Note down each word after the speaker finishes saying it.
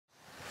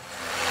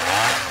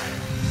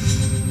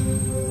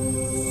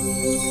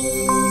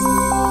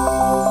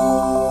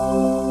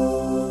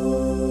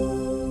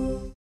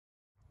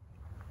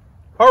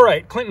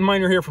right, Clinton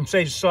Miner here from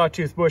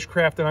Sawtooth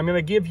Bushcraft, and I'm going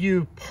to give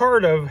you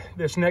part of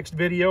this next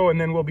video,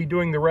 and then we'll be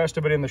doing the rest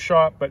of it in the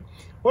shop. But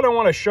what I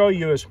want to show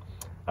you is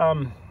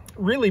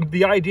really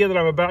the idea that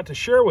I'm about to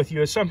share with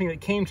you is something that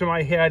came to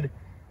my head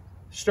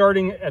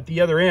starting at the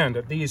other end,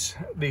 at these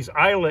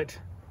eyelet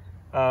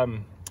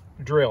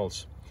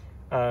drills,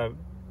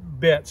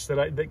 bits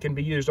that can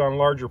be used on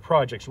larger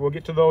projects. We'll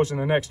get to those in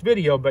the next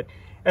video, but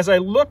as I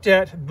looked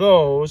at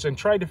those and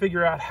tried to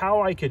figure out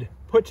how I could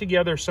put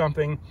together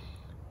something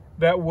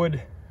that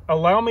would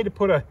allow me to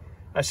put a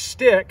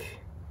stick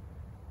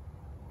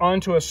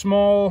onto a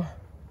small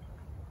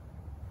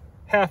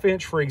 1/2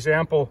 inch, for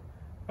example,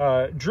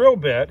 drill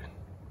bit,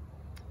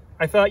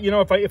 I thought, you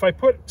know, if I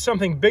put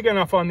something big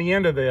enough on the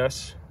end of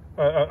this,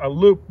 a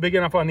loop big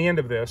enough on the end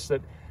of this,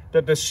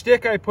 that the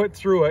stick I put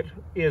through it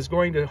is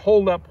going to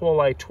hold up while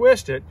I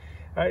twist it,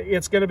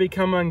 it's going to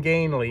become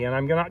ungainly, and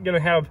I'm not going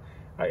to have,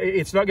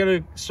 it's not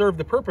going to serve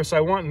the purpose I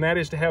want, and that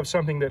is to have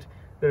something that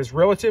is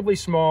relatively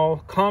small,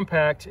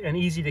 compact, and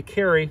easy to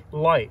carry,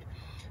 light.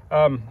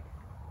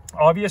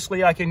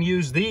 Obviously, I can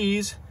use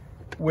these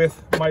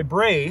with my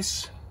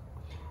brace,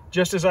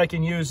 just as I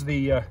can use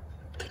the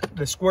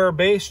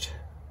square-based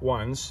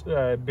ones,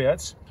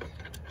 bits.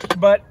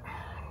 But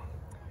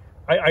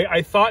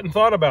I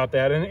thought about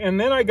that, and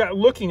then I got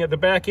looking at the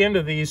back end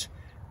of these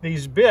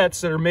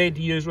bits that are made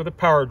to use with a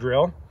power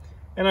drill,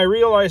 and I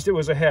realized it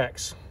was a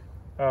hex.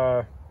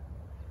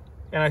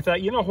 And I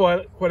thought, you know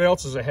what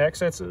else is a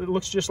hex? It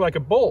looks just like a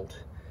bolt.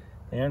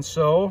 And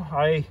so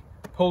I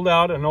pulled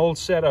out an old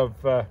set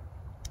of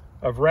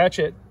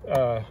ratchets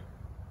that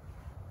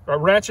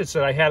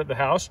I had at the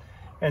house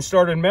and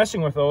started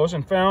messing with those,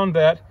 and found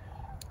that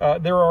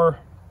there are,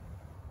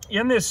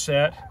 in this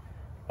set,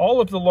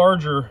 all of the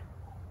larger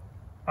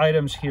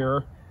items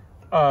here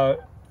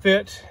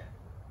fit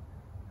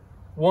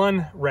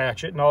one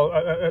ratchet. And I'll,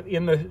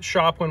 in the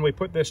shop when we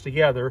put this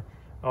together,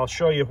 I'll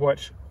show you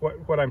what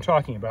I'm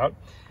talking about.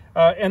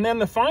 And then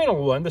the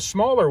final one, the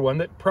smaller one,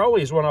 that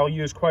probably is one I'll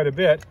use quite a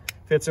bit,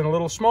 fits in a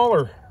little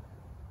smaller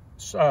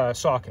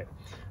socket.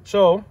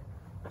 So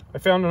I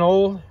found an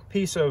old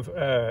piece of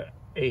a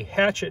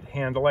hatchet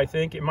handle, I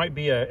think. It might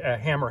be a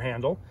hammer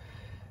handle.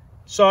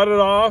 Sawed it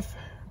off,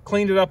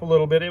 cleaned it up a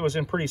little bit. It was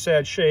in pretty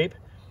sad shape.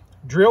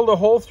 Drilled a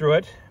hole through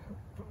it.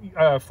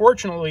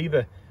 Fortunately,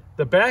 the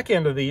back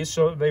end of these,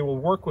 so they will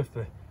work with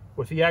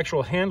the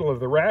actual handle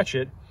of the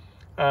ratchet,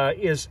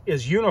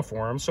 is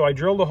uniform. So I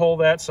drilled a hole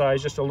that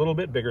size, just a little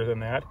bit bigger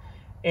than that,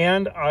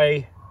 and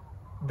I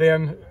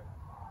then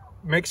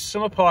mixed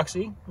some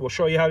epoxy. We'll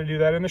show you how to do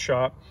that in the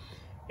shop.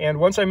 And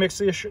once I mixed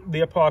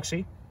the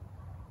epoxy,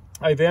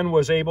 I then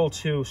was able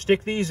to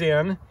stick these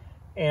in,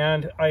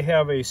 and I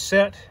have a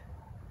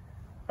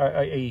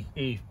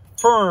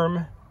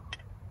firm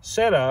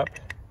setup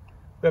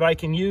that I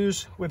can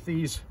use with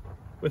these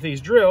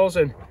drills.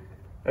 And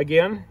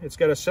again, it's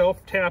got a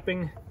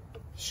self-tapping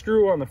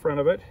screw on the front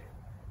of it.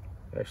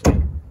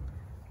 Actually,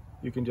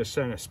 you can just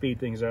kind of speed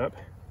things up.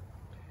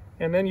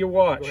 And then you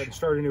watch. Go ahead and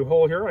start a new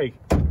hole here. I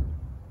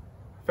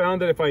found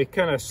that if I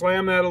kind of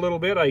slam that a little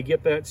bit, I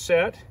get that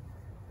set.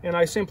 And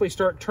I simply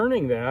start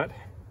turning that,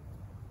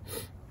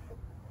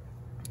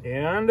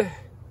 and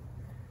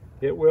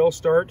it will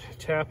start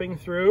tapping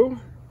through.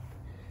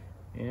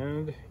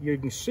 And you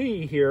can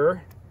see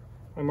here,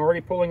 I'm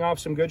already pulling off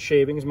some good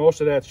shavings.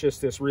 Most of that's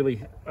just this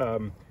really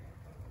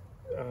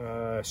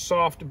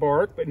soft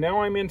bark, but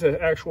now I'm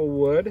into actual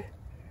wood.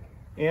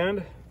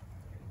 And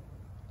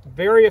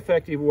very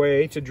effective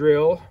way to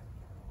drill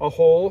a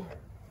hole.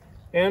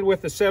 And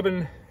with the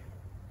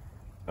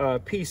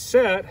 7-piece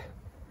set,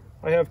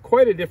 I have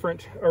quite a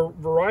different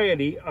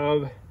variety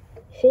of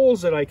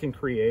holes that I can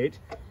create.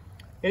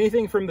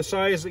 Anything from the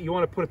size that you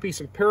want to put a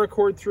piece of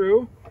paracord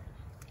through,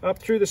 up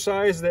through the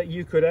size that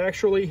you could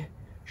actually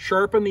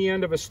sharpen the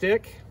end of a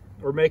stick,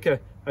 or make a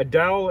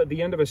dowel at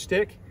the end of a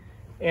stick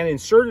and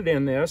insert it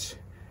in this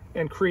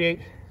and create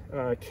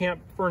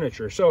camp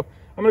furniture. So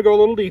I'm going to go a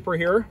little deeper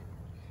here,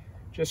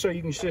 just so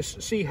you can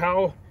just see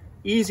how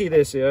easy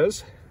this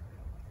is.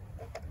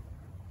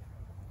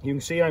 You can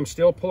see I'm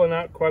still pulling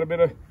out quite a bit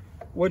of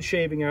wood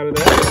shaving out of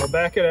that. I'll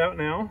back it out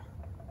now.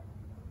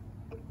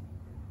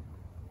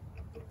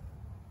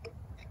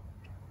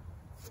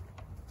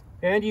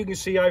 And you can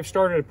see I've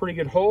started a pretty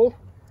good hole,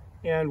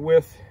 and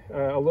with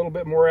a little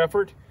bit more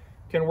effort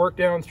can work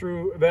down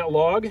through that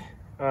log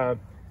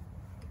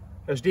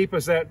as deep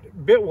as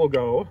that bit will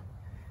go.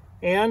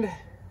 And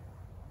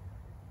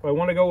if I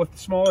want to go with the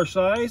smaller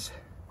size,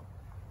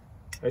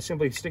 I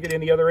simply stick it in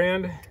the other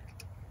end.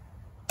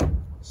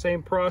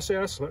 Same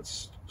process.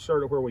 Let's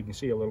start it where we can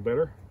see a little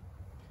better.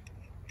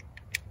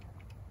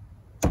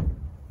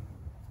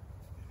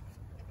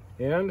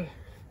 And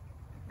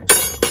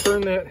turn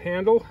that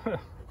handle.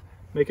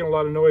 Making a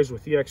lot of noise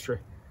with the extra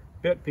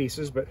bit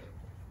pieces, but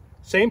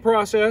same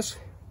process.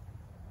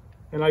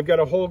 And I've got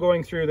a hole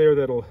going through there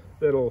that'll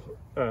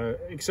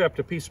accept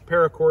a piece of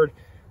paracord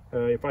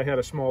if I had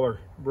a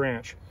smaller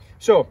branch.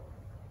 So,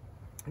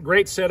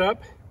 great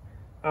setup.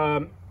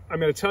 I'm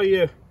going to tell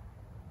you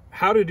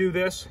how to do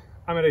this.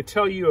 I'm going to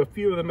tell you a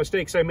few of the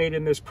mistakes I made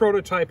in this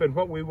prototype, and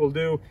what we will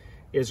do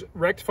is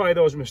rectify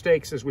those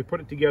mistakes as we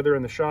put it together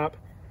in the shop.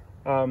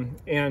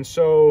 And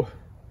so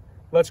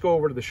let's go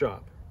over to the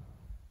shop.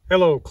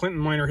 Hello,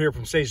 Clinton Miner here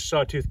from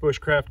Sawtooth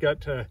Bushcraft.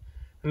 Got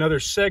another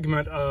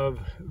segment of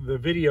the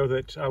video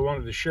that I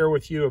wanted to share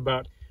with you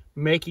about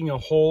making a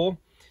hole.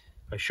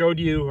 I showed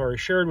you, or I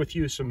shared with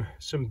you, some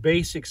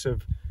basics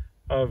of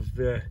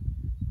the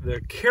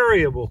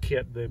carryable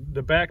kit,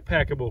 the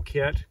backpackable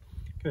kit.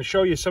 I'm going to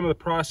show you some of the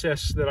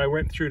process that I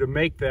went through to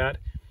make that.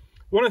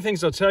 One of the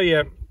things I'll tell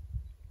you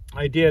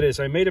I did is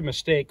I made a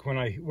mistake when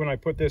I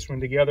put this one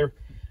together.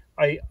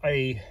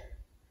 I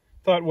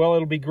thought, well,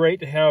 it'll be great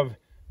to have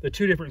the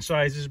two different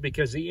sizes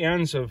because the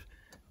ends of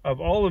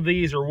all of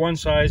these are one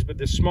size, but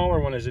this smaller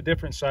one is a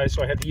different size,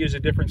 so I had to use a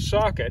different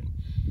socket.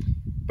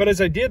 But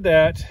as I did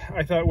that,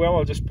 I thought, well,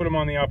 I'll just put them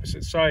on the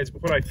opposite sides.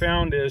 But what I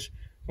found is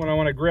when I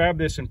want to grab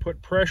this and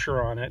put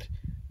pressure on it,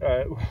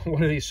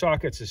 one of these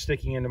sockets is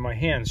sticking into my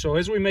hand. So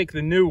as we make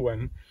the new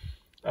one,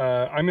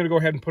 I'm going to go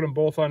ahead and put them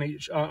both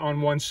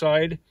on one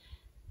side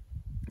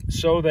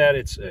so that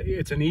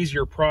it's an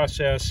easier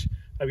process.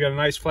 I've got a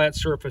nice flat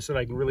surface that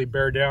I can really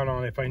bear down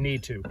on if I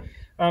need to.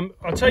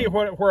 I'll tell you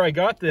where I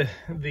got the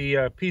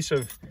piece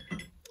of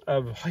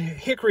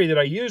hickory that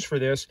I use for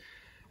this.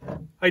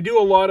 I do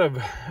a lot of,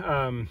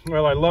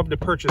 well, I love to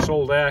purchase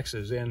old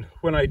axes, and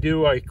when I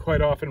do, I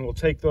quite often will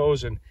take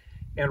those and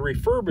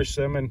refurbish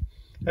them. And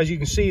as you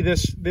can see,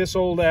 this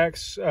old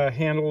axe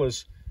handle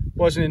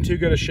wasn't in too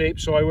good a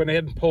shape, so I went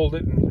ahead and pulled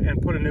it and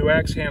put a new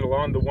axe handle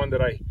on the one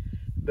that I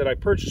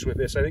purchased with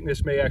this. I think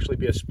this may actually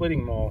be a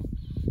splitting maul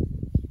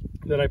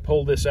that I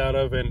pulled this out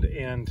of,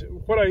 and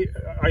what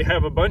I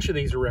have a bunch of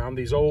these around,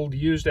 these old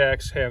used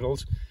axe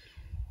handles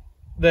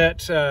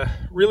that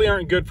really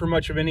aren't good for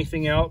much of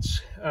anything else,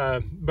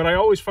 but I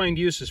always find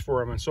uses for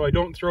them, and so I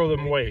don't throw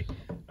them away.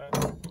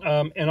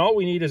 And all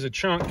we need is a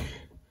chunk,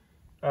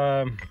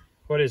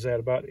 what is that,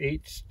 about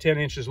 8-10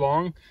 inches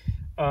long.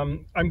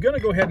 I'm going to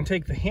go ahead and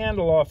take the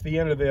handle off the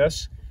end of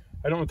this.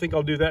 I don't think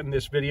I'll do that in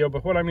this video,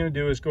 but what I'm going to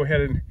do is go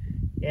ahead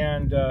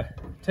and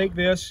take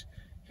this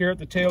here at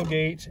the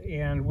tailgate,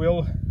 and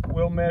we'll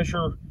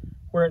measure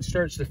where it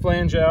starts to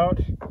flange out,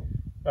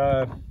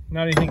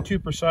 not anything too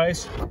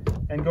precise,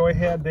 and go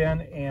ahead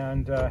then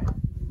and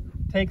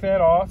take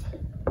that off.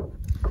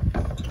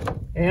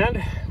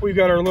 And we've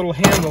got our little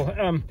handle.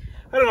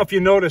 I don't know if you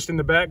noticed in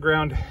the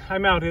background,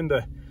 I'm out in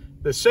the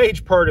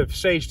sage part of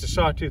Sage to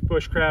Sawtooth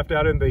Bushcraft,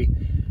 out in the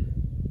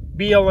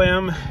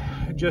BLM,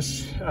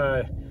 just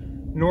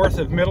north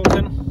of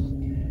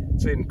Middleton.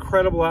 It's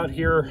incredible out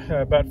here,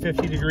 about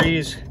 50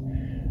 degrees.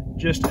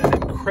 Just an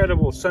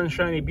incredible,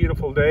 sunshiny,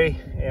 beautiful day,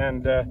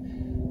 and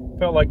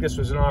felt like this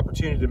was an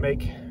opportunity to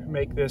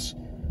make this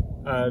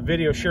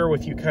video, share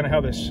with you kind of how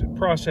this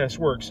process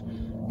works.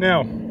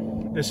 Now,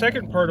 the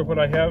second part of what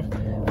I have,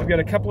 I've got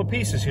a couple of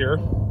pieces here.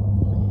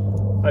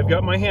 I've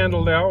got my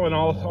handle now, and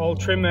I'll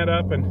trim that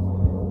up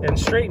and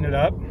straighten it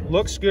up.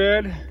 Looks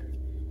good,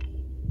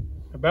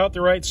 about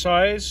the right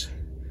size,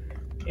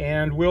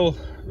 and we'll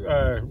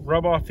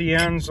rub off the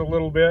ends a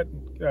little bit,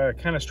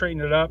 kind of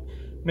straighten it up,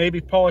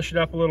 maybe polish it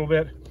up a little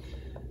bit.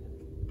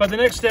 But the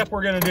next step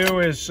we're going to do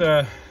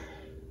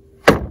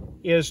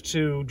is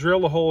to drill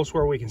the holes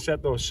where we can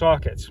set those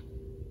sockets.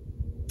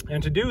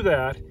 And to do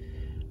that,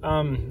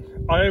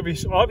 I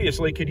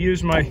obviously could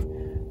use my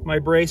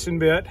brace and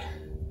bit,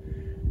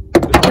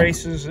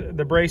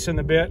 the brace and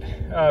the bit,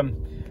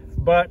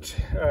 but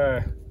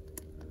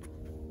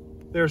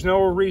there's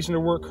no reason to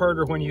work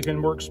harder when you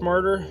can work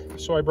smarter.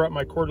 So I brought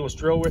my cordless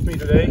drill with me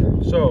today.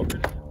 So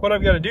what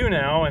I've got to do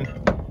now, and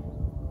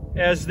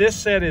as this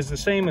set is the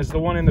same as the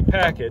one in the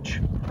package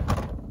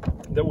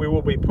that we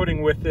will be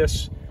putting with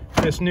this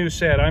new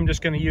set, I'm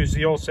just going to use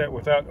the old set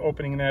without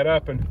opening that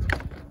up. And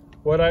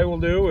what I will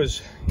do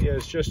is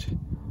just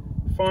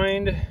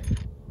find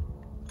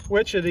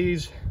which of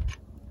these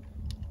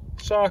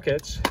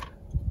sockets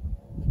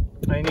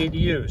I need to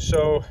use.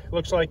 So it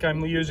looks like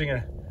I'm using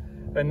a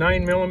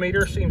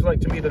 9mm. Seems like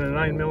to me that a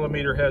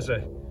 9mm has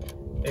a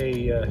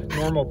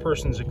normal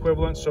person's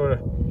equivalent, so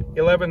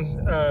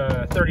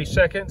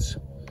 11/32.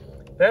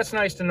 That's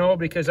nice to know,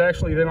 because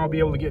actually then I'll be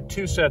able to get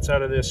two sets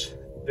out of this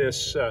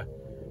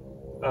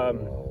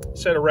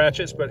set of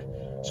ratchets. But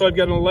so I've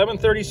got an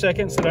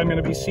 11/32 that I'm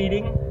going to be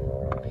seating,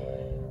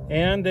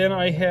 and then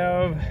I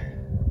have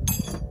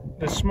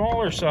the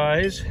smaller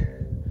size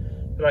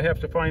that I have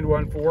to find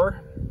one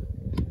for.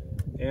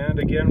 And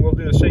again, we'll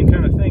do the same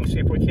kind of thing, see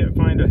if we can't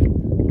find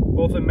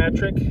both a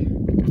metric.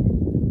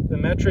 The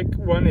metric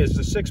one is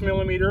the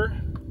 6mm.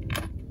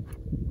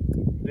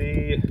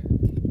 The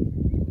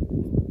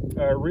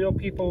Real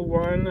People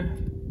one,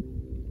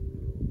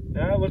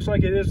 it looks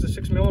like it is the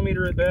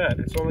 6mm at that.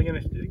 It's only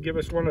going to give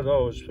us one of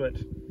those, but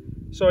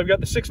so I've got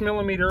the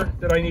 6mm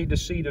that I need to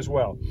seat as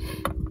well.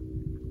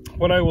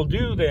 What I will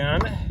do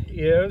then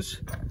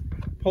is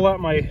pull out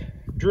my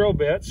drill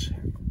bits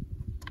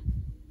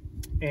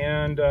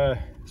and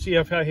see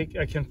if I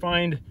can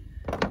find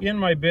in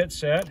my bit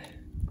set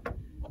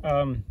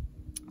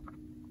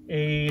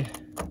a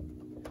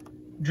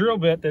drill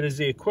bit that is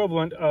the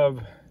equivalent of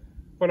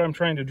what I'm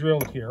trying to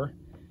drill here.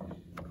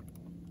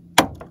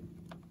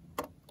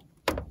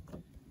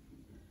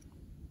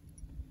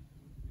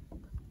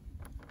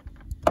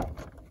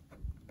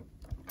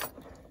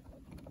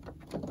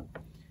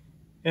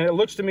 And it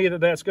looks to me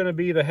that that's going to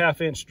be the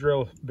 1/2 inch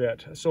drill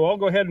bit. So I'll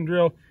go ahead and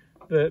drill.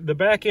 The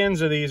back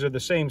ends of these are the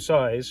same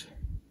size,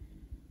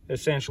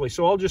 essentially.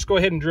 So I'll just go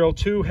ahead and drill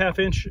 2 1/2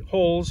 inch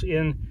holes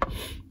in,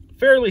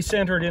 fairly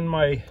centered in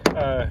my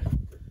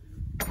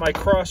my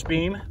cross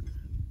beam,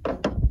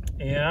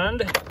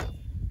 and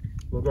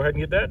we'll go ahead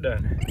and get that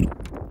done.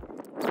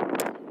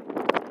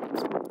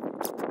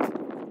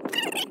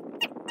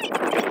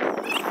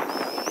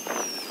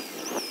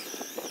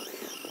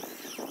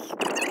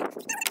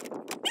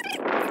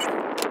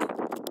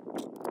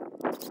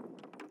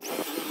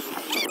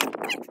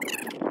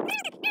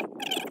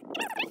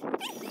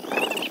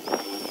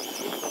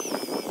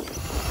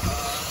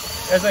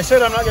 As I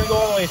said, I'm not going to go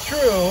all the way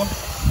through,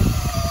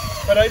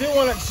 but I do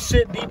want it to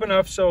sit deep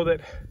enough so that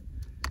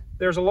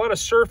there's a lot of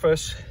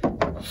surface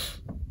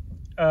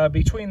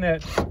between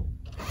that.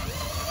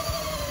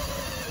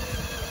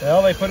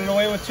 Well, they put it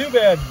away with 2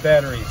 bad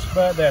batteries,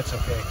 but that's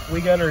okay. We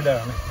got her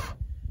done.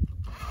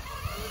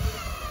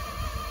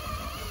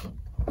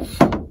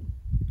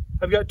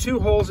 I've got 2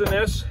 holes in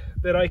this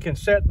that I can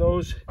set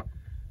those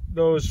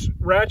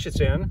ratchets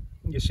in.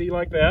 You see,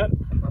 like that.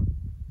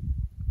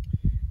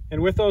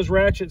 And with those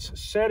ratchets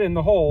set in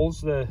the holes,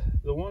 the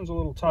one's a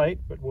little tight,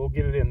 but we'll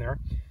get it in there.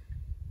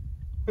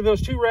 With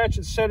those 2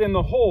 ratchets set in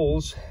the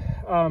holes,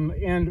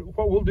 and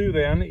what we'll do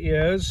then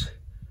is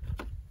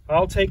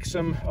I'll take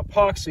some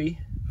epoxy,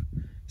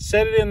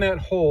 set it in that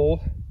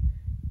hole,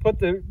 put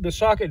the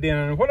socket in.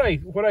 And what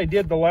I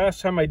did the last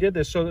time I did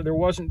this, so that there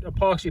wasn't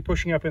epoxy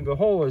pushing up into the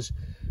hole, is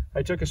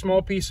I took a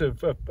small piece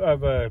of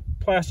a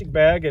plastic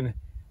bag and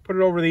put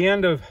it over the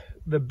end of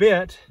the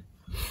bit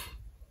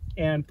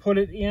and put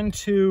it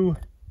into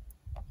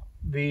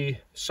the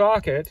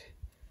socket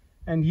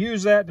and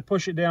use that to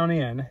push it down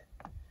in.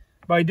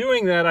 By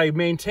doing that, I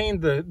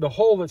maintained the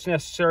hole that's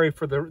necessary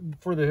for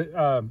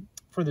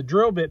the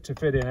drill bit to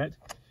fit in it,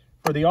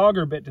 for the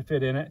auger bit to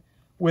fit in it,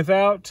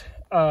 without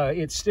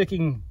it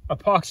sticking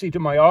epoxy to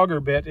my auger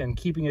bit and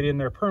keeping it in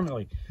there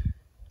permanently.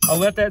 I'll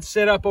let that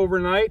sit up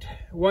overnight.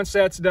 Once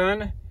that's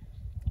done,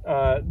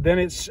 then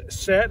it's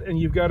set, and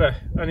you've got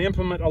an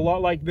implement a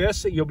lot like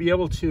this that you'll be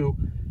able to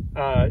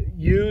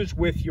use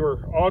with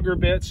your auger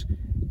bits.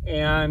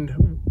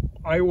 And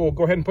I will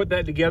go ahead and put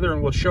that together,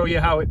 and we'll show you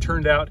how it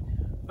turned out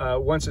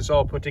once it's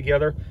all put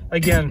together.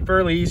 Again,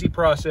 fairly easy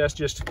process.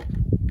 Just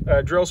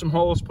drill some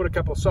holes, put a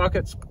couple of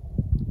sockets,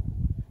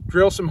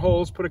 drill some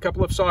holes, put a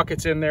couple of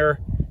sockets in there,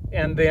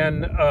 and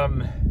then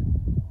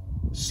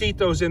seat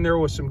those in there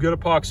with some good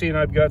epoxy. And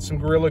I've got some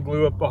Gorilla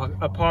Glue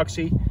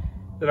epoxy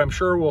that I'm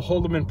sure will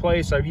hold them in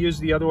place. I've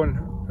used the other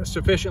one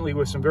sufficiently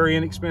with some very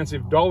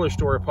inexpensive dollar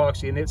store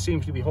epoxy, and it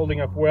seems to be holding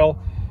up well.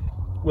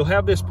 We'll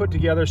have this put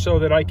together so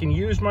that I can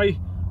use my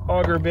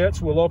auger bits.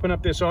 We'll open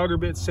up this auger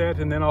bit set,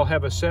 and then I'll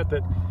have a set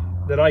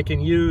that I can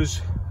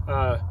use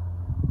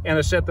and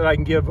a set that I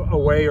can give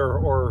away,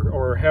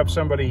 or have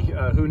somebody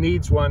who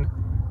needs one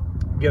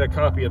get a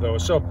copy of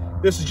those. So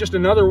this is just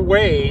another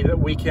way that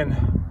we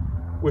can,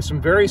 with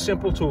some very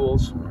simple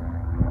tools,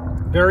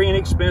 very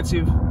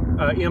inexpensive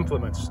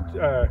implements.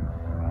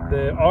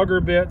 The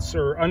auger bits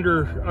are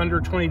under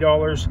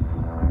 $20.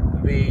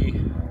 The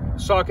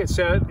socket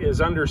set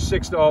is under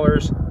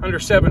 $6, under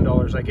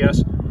 $7, I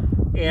guess.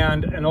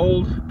 And an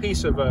old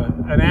piece of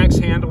an axe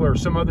handle or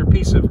some other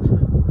piece of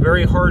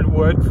very hard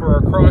wood for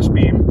our cross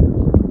beam.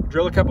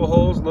 Drill a couple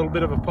holes, a little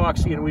bit of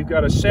epoxy, and we've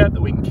got a set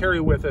that we can carry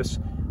with us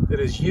that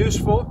is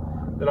useful.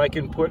 That I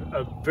can put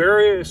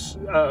various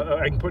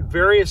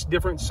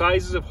different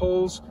sizes of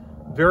holes,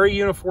 very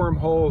uniform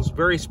holes,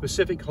 very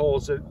specific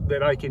holes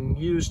that I can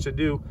use to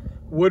do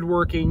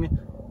woodworking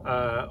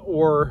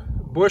or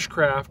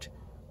bushcraft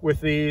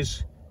with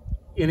these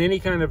in any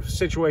kind of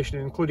situation,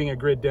 including a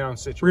grid down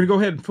situation. We're going to go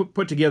ahead and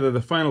put together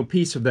the final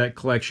piece of that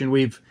collection.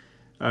 We've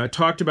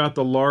talked about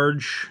the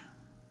large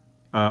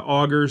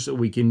augers that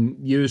we can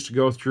use to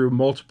go through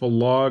multiple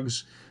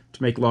logs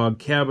to make log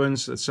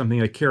cabins. That's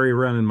something I carry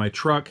around in my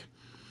truck.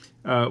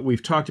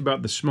 We've talked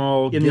about the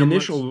small gimlets. In the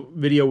initial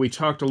video, we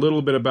talked a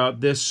little bit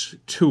about this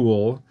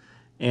tool,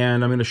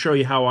 and I'm going to show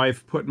you how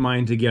I've put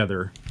mine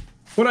together.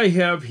 What I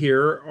have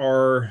here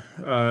are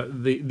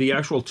the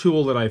actual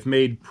tool that I've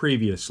made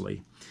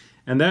previously.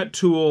 And that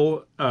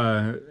tool,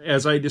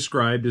 as I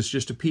described, is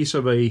just a piece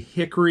of a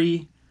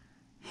hickory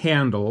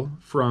handle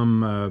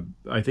from,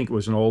 I think it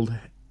was an old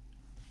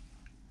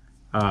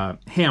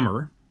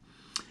hammer.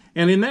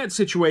 And in that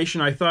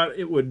situation, I thought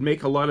it would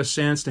make a lot of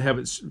sense to have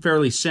it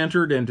fairly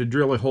centered and to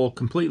drill a hole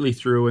completely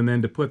through, and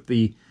then to put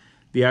the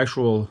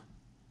actual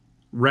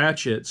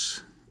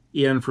ratchets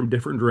in from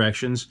different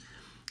directions,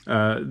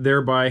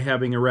 thereby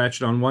having a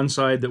ratchet on one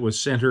side that was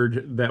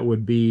centered that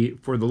would be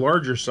for the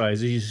larger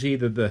sizes. You see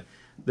that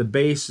the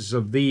bases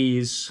of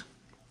these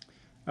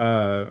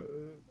 5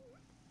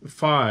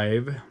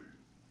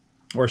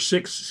 or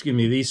 6, excuse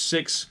me, these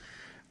 6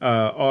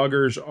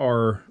 augers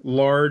are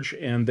large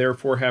and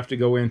therefore have to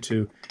go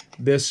into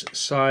this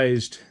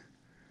sized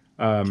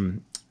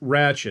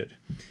ratchet.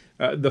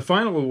 The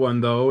final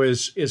one, though,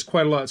 is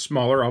quite a lot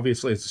smaller.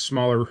 Obviously, it's a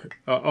smaller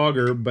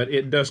auger, but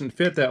it doesn't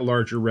fit that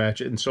larger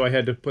ratchet, and so I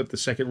had to put the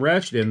second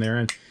ratchet in there,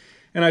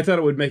 and I thought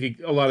it would make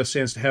a lot of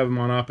sense to have them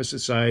on opposite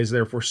sides,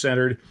 therefore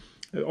centered.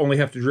 Only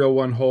have to drill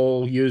one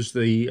hole, use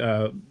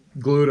the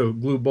glue to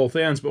glue both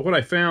ends. But what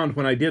I found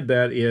when I did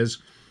that is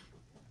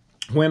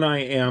when I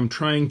am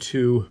trying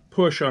to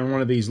push on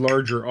one of these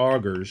larger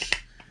augers,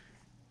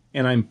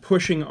 and I'm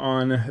pushing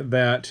on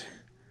that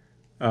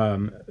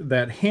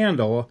that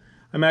handle,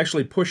 I'm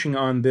actually pushing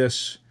on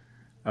this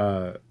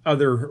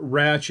other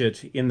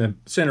ratchet in the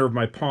center of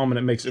my palm, and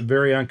it makes it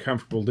very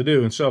uncomfortable to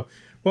do. And so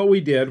what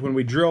we did when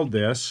we drilled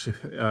this,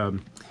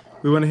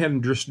 we went ahead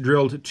and just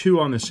drilled two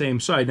on the same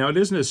side. Now, it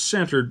isn't as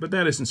centered, but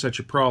that isn't such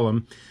a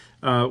problem.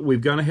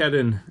 We've gone ahead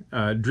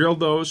and drilled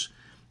those,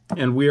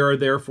 and we are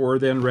therefore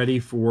then ready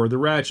for the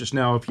ratchets.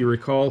 Now, if you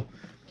recall,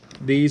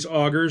 these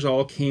augers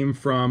all came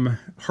from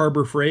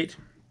Harbor Freight.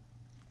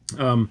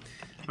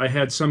 I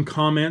had some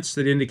comments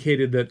that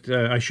indicated that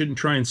I shouldn't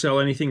try and sell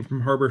anything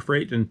from Harbor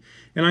Freight, and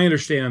I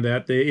understand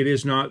that. It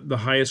is not the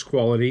highest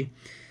quality.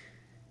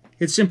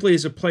 It simply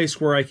is a place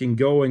where I can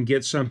go and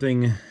get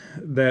something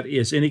that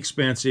is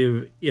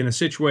inexpensive in a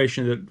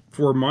situation that,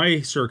 for my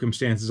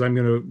circumstances, I'm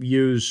going to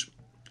use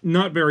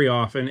not very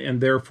often,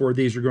 and therefore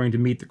these are going to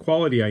meet the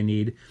quality I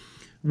need.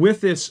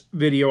 With this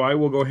video, I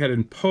will go ahead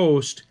and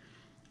post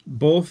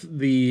both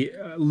the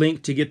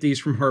link to get these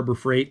from Harbor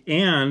Freight,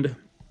 and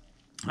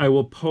I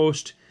will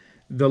post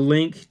the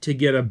link to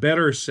get a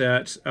better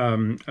set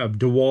of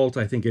DeWalt,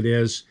 I think it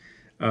is,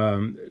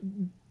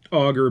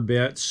 auger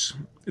bits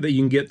that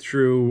you can get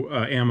through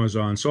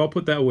Amazon. So I'll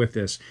put that with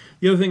this.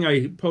 The other thing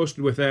I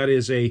posted with that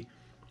is a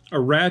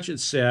ratchet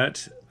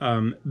set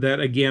that,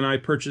 again, I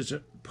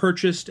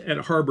purchased at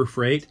Harbor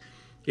Freight.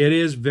 It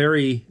is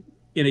very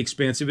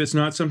inexpensive. It's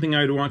not something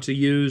I'd want to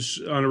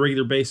use on a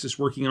regular basis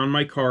working on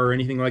my car or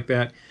anything like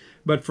that.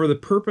 But for the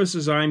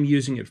purposes I'm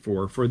using it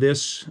for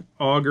this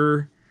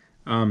auger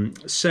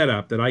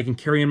setup that I can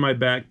carry in my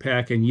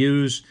backpack and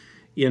use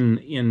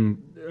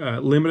in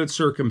limited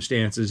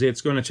circumstances, it's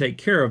going to take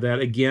care of that.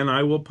 Again,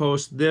 I will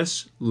post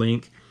this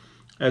link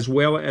as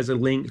well as a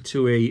link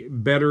to a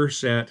better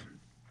set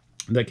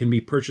that can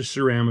be purchased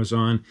through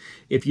Amazon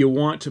if you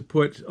want to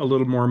put a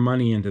little more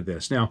money into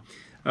this. Now,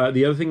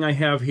 the other thing I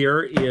have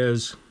here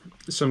is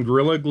some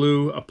Gorilla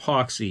Glue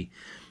epoxy.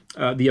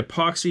 The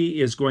epoxy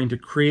is going to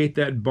create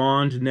that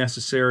bond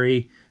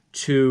necessary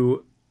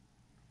to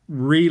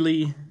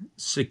really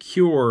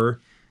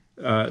secure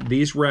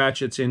these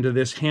ratchets into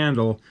this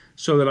handle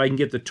so that I can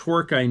get the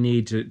torque I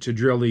need to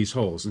drill these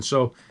holes. And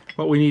so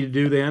what we need to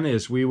do then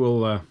is we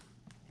will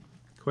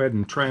go ahead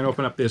and try and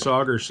open up this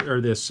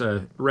this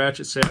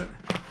ratchet set,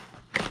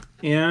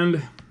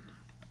 and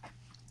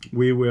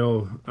we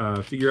will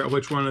figure out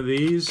which one of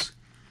these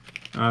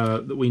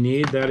that we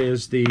need. That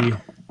is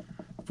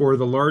for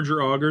the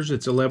larger augers,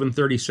 it's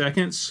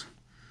 11/32.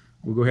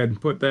 We'll go ahead and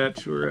put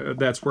that,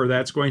 that's where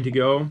that's going to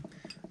go.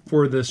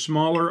 For the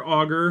smaller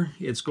auger,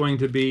 it's going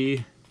to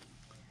be,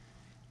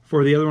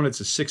 for the other one, it's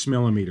a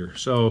 6mm.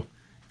 So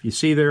if you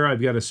see there,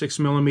 I've got a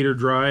 6mm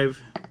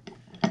drive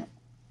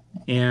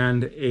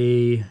and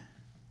a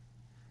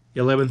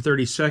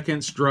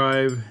 11/32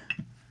 drive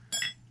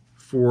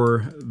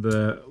for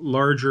the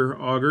larger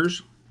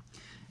augers.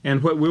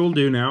 And what we will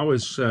do now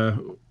is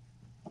I'm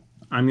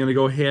going to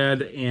go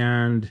ahead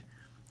and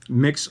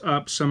mix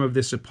up some of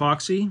this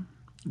epoxy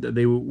that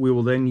we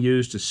will then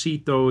use to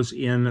seat those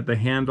in the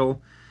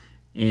handle.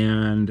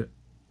 And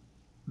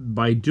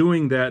by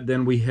doing that,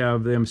 then we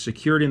have them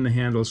secured in the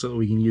handle so that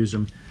we can use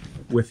them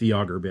with the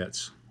auger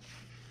bits.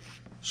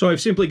 So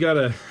I've simply got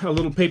a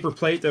little paper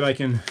plate that I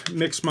can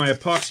mix my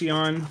epoxy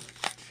on.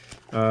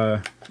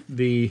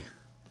 The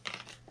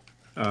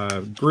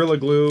Gorilla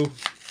Glue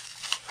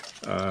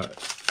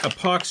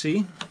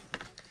epoxy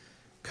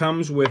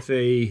comes with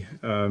a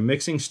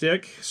mixing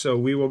stick, so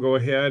we will go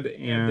ahead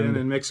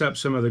and mix up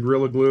some of the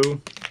Gorilla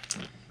Glue.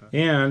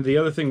 And the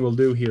other thing we'll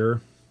do here,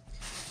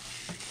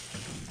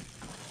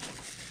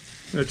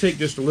 I'm going to take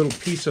just a little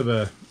piece of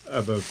a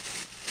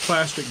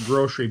plastic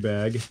grocery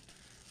bag,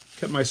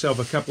 cut myself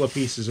a couple of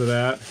pieces of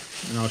that,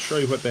 and I'll show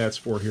you what that's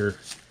for here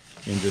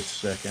in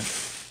just a second.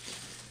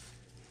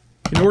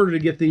 In order to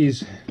get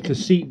these to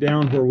seat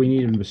down where we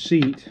need them to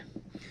seat,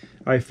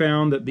 I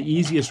found that the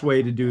easiest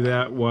way to do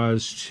that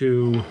was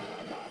to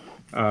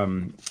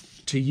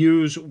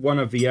use one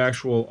of the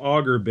actual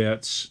auger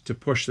bits to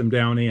push them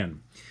down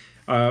in.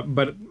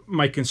 But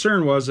my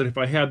concern was that if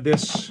I had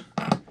this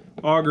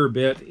auger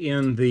bit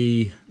in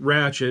the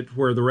ratchet,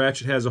 where the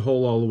ratchet has a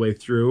hole all the way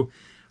through,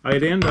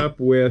 I'd end up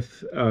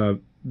with the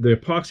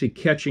epoxy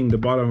catching the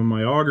bottom of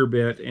my auger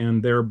bit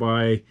and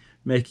thereby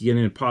making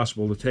it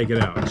impossible to take it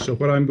out. So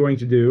what I'm going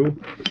to do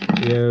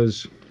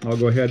is I'll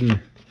go ahead and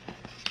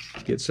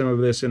get some of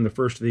this in the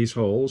first of these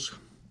holes.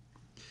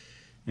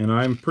 And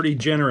I'm pretty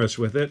generous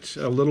with it.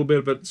 A little bit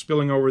of it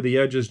spilling over the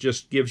edges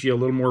just gives you a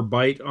little more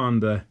bite on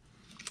the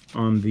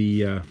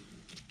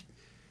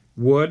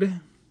wood.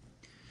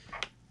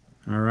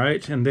 All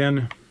right, and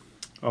then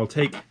I'll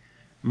take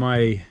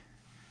my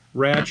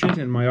ratchet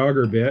and my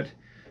auger bit.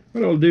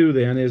 What I'll do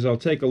then is I'll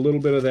take a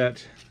little bit of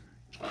that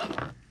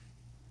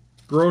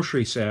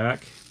grocery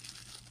sack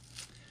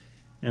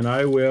and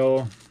I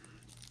will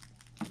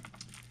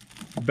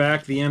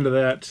back the end of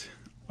that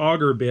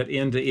auger bit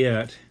into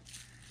it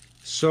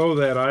so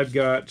that I've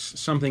got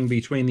something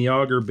between the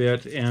auger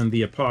bit and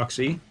the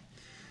epoxy.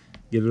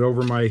 Get it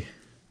over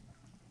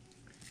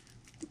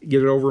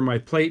my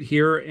plate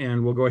here,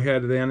 and we'll go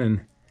ahead then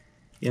and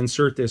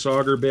insert this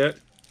auger bit.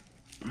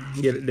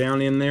 Get it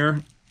down in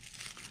there,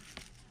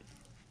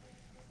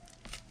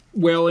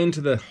 well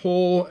into the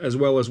hole as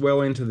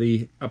well into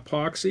the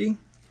epoxy,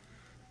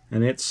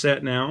 and it's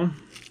set now.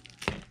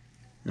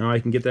 Now I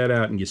can get that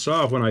out, and you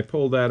saw when I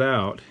pulled that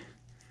out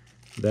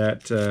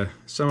that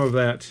some of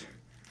that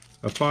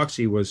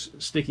epoxy was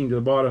sticking to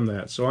the bottom of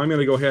that. So I'm going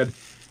to go ahead.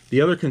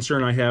 The other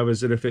concern I have is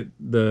that if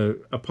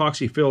the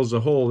epoxy fills the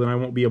hole, then I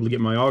won't be able to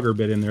get my auger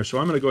bit in there. So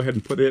I'm going to go ahead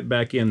and put it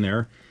back in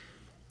there,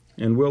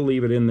 and we'll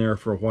leave it in there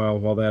for a while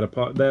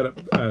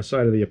that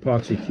side of the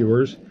epoxy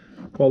cures.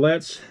 While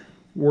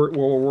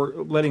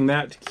we're letting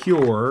that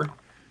cure,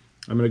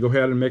 I'm going to go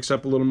ahead and mix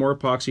up a little more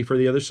epoxy for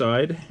the other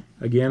side.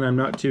 Again, I'm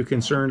not too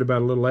concerned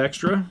about a little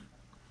extra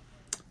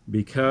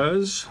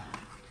because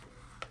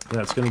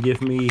that's going to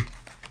give me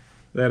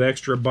that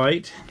extra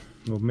bite.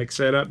 We'll mix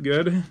that up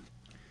good.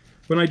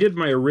 When I did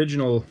my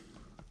original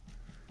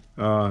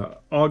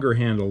auger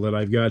handle that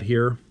I've got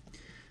here,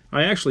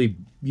 I actually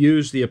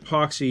used the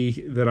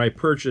epoxy that I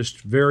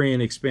purchased very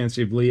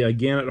inexpensively,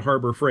 again at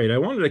Harbor Freight. I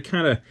wanted to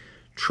kind of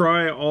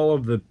try all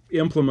of the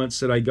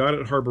implements that I got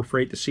at Harbor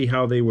Freight to see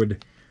how they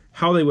would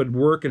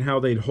work and how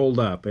they'd hold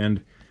up.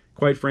 And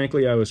quite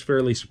frankly, I was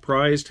fairly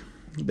surprised.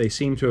 They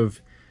seem to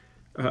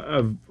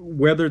have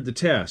weathered the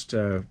test.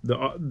 As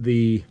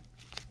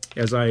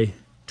I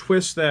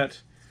twist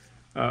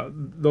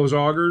those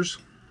augers,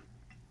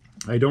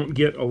 I don't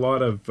get a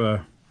lot of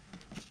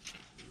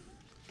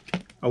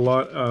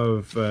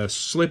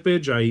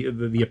slippage.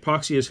 The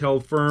epoxy is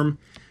held firm,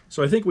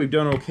 so I think we've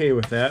done okay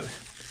with that.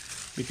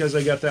 Because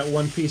I got that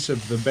one piece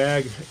of the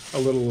bag a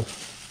little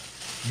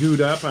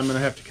gooed up, I'm going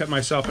to have to cut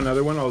myself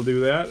another one. I'll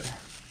do that.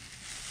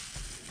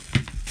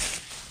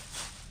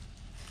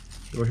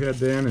 Go ahead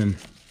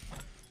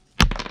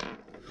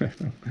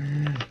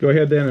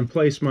then and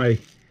place my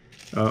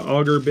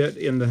auger bit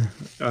in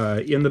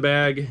the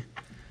bag.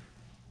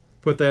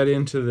 Put that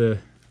into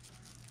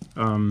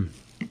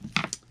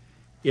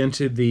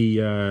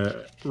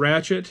the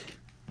ratchet,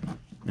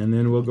 and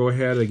then we'll go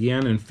ahead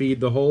again and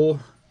feed the hole.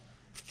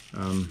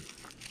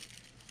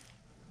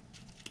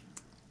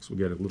 So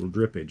we'll get a little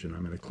drippage, and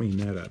I'm going to clean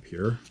that up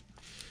here.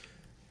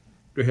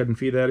 Go ahead and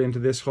feed that into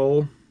this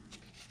hole.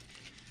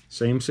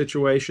 Same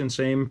situation,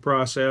 same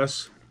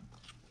process.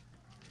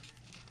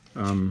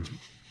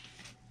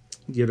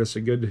 Get us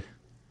a good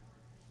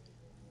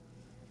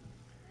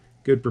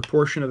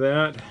proportion of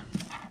that.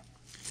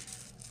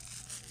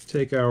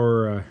 Take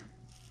our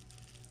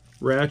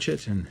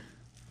ratchet and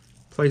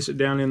place it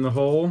down in the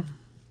hole.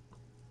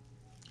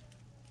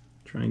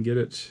 Try and get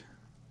it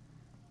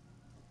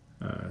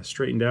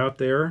straightened out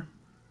there.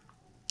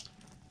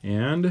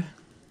 And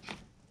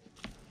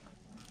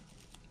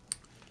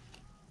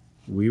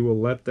we will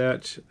let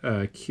that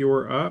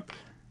cure up.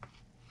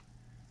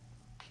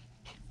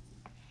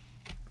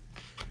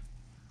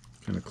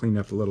 Kind of clean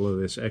up a little of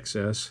this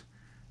excess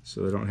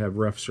so I don't have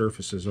rough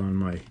surfaces on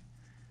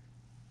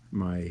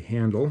my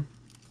handle.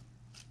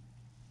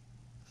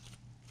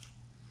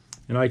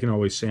 And I can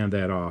always sand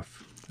that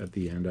off at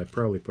the end. I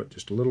probably put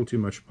just a little too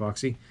much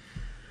epoxy.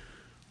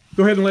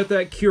 Go ahead and let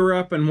that cure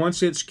up, and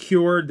once it's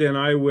cured, then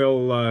I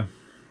will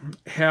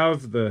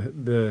have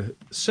the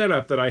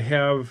setup that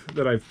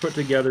I've put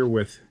together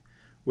with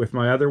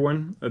my other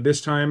one. This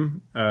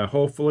time,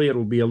 hopefully,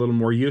 it'll be a little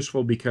more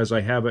useful because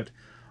I have it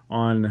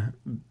on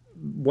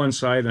one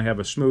side and I have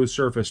a smooth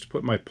surface to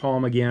put my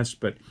palm against.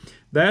 But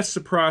that's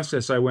the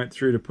process I went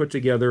through to put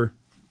together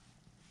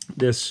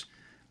this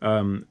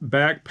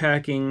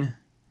backpacking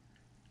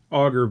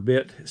auger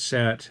bit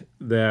set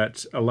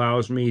that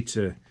allows me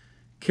to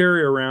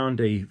carry around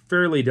a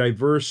fairly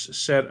diverse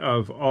set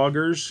of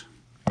augers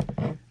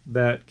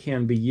that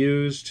can be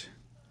used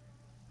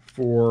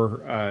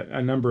for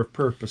a number of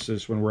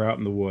purposes when we're out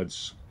in the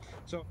woods.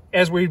 So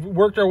as we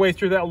worked our way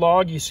through that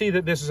log, you see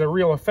that this is a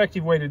real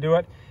effective way to do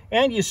it.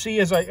 And you see,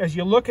 as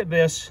you look at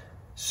this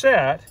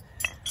set,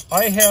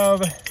 I have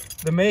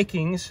the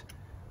makings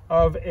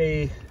of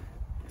a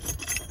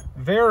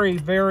very,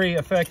 very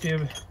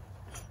effective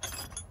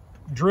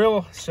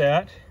drill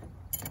set.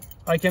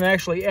 I can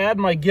actually add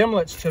my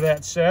gimlets to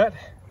that set,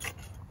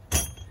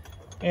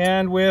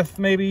 and with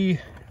maybe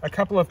a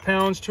couple of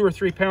pounds, 2 or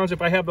 3 pounds,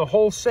 if I have the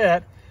whole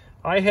set,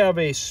 I have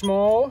a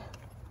small,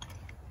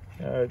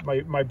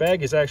 my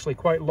bag is actually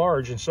quite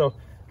large, and so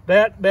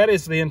that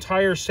is the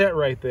entire set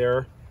right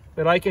there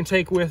that I can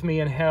take with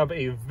me and have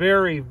a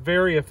very,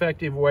 very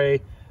effective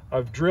way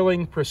of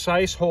drilling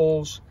precise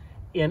holes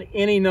in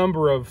any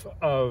number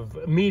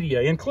of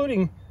media,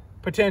 including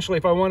potentially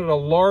if I wanted a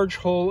large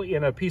hole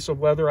in a piece of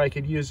leather, I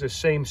could use this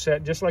same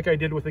set, just like I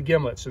did with the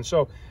gimlets. And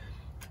so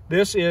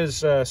this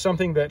is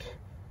something that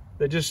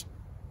just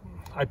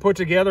I put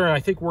together and I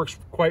think works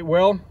quite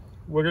well.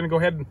 We're going to go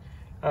ahead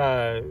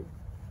and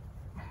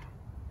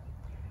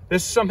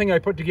this is something I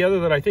put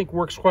together that I think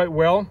works quite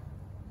well.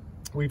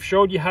 We've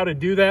showed you how to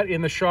do that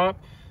in the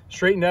shop,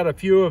 straightened out a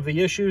few of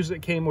the issues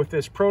that came with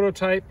this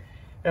prototype,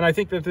 and I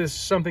think that this is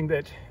something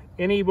that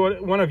any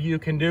one of you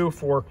can do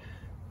for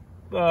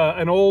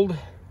an old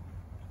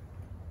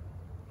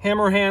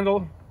hammer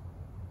handle,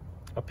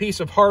 a piece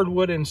of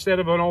hardwood instead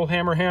of an old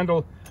hammer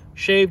handle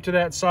shaved to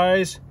that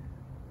size,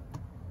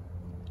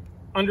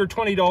 under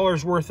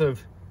 $20 worth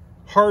of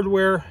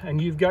hardware, and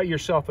you've got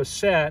yourself a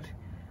set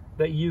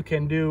that you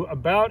can do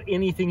about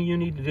anything you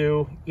need to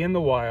do in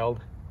the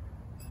wild,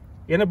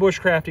 in a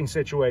bushcrafting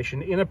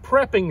situation, in a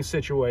prepping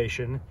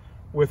situation,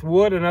 with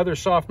wood and other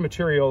soft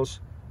materials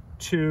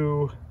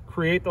to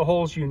create the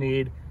holes you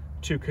need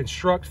to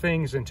construct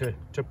things and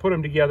to put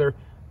them together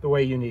the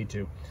way you need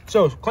to.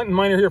 So, Clinton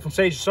Miner here from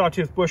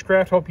Sawtooth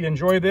Bushcraft. Hope you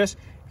enjoy this.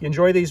 If you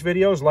enjoy these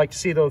videos, like to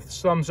see those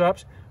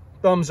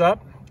thumbs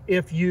up.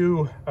 If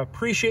you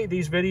appreciate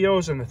these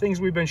videos and the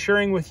things we've been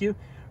sharing with you,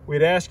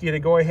 we'd ask you to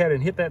go ahead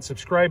and hit that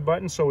subscribe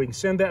button so we can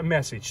send that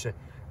message to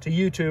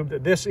YouTube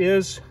that this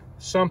is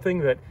something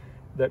that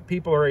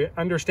people are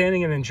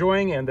understanding and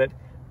enjoying, and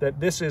that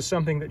this is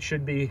something that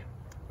should be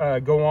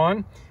go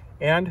on.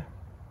 And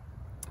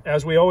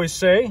as we always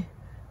say,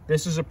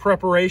 this is a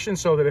preparation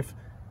so that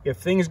if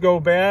things go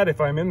bad,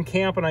 if I'm in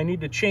camp and I need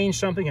to change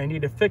something, I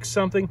need to fix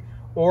something,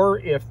 or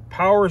if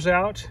power's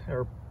out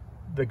or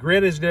the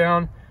grid is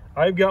down,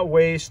 I've got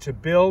ways to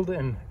build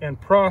and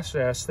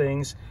process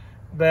things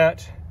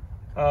that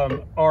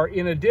are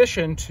in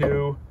addition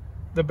to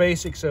the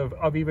basics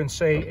of even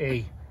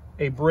say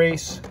a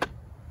brace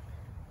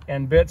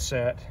and bit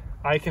set.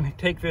 I can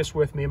take this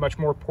with me, much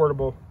more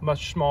portable,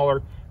 much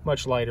smaller,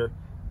 much lighter.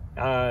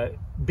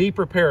 Be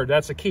prepared,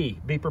 that's a key.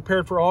 Be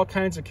prepared for all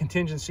kinds of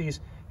contingencies.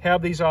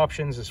 Have these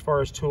options as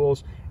far as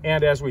tools.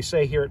 And as we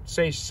say here at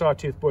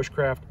Sawtooth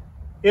Bushcraft,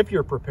 if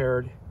you're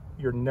prepared,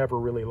 you're never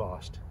really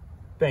lost.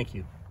 Thank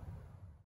you.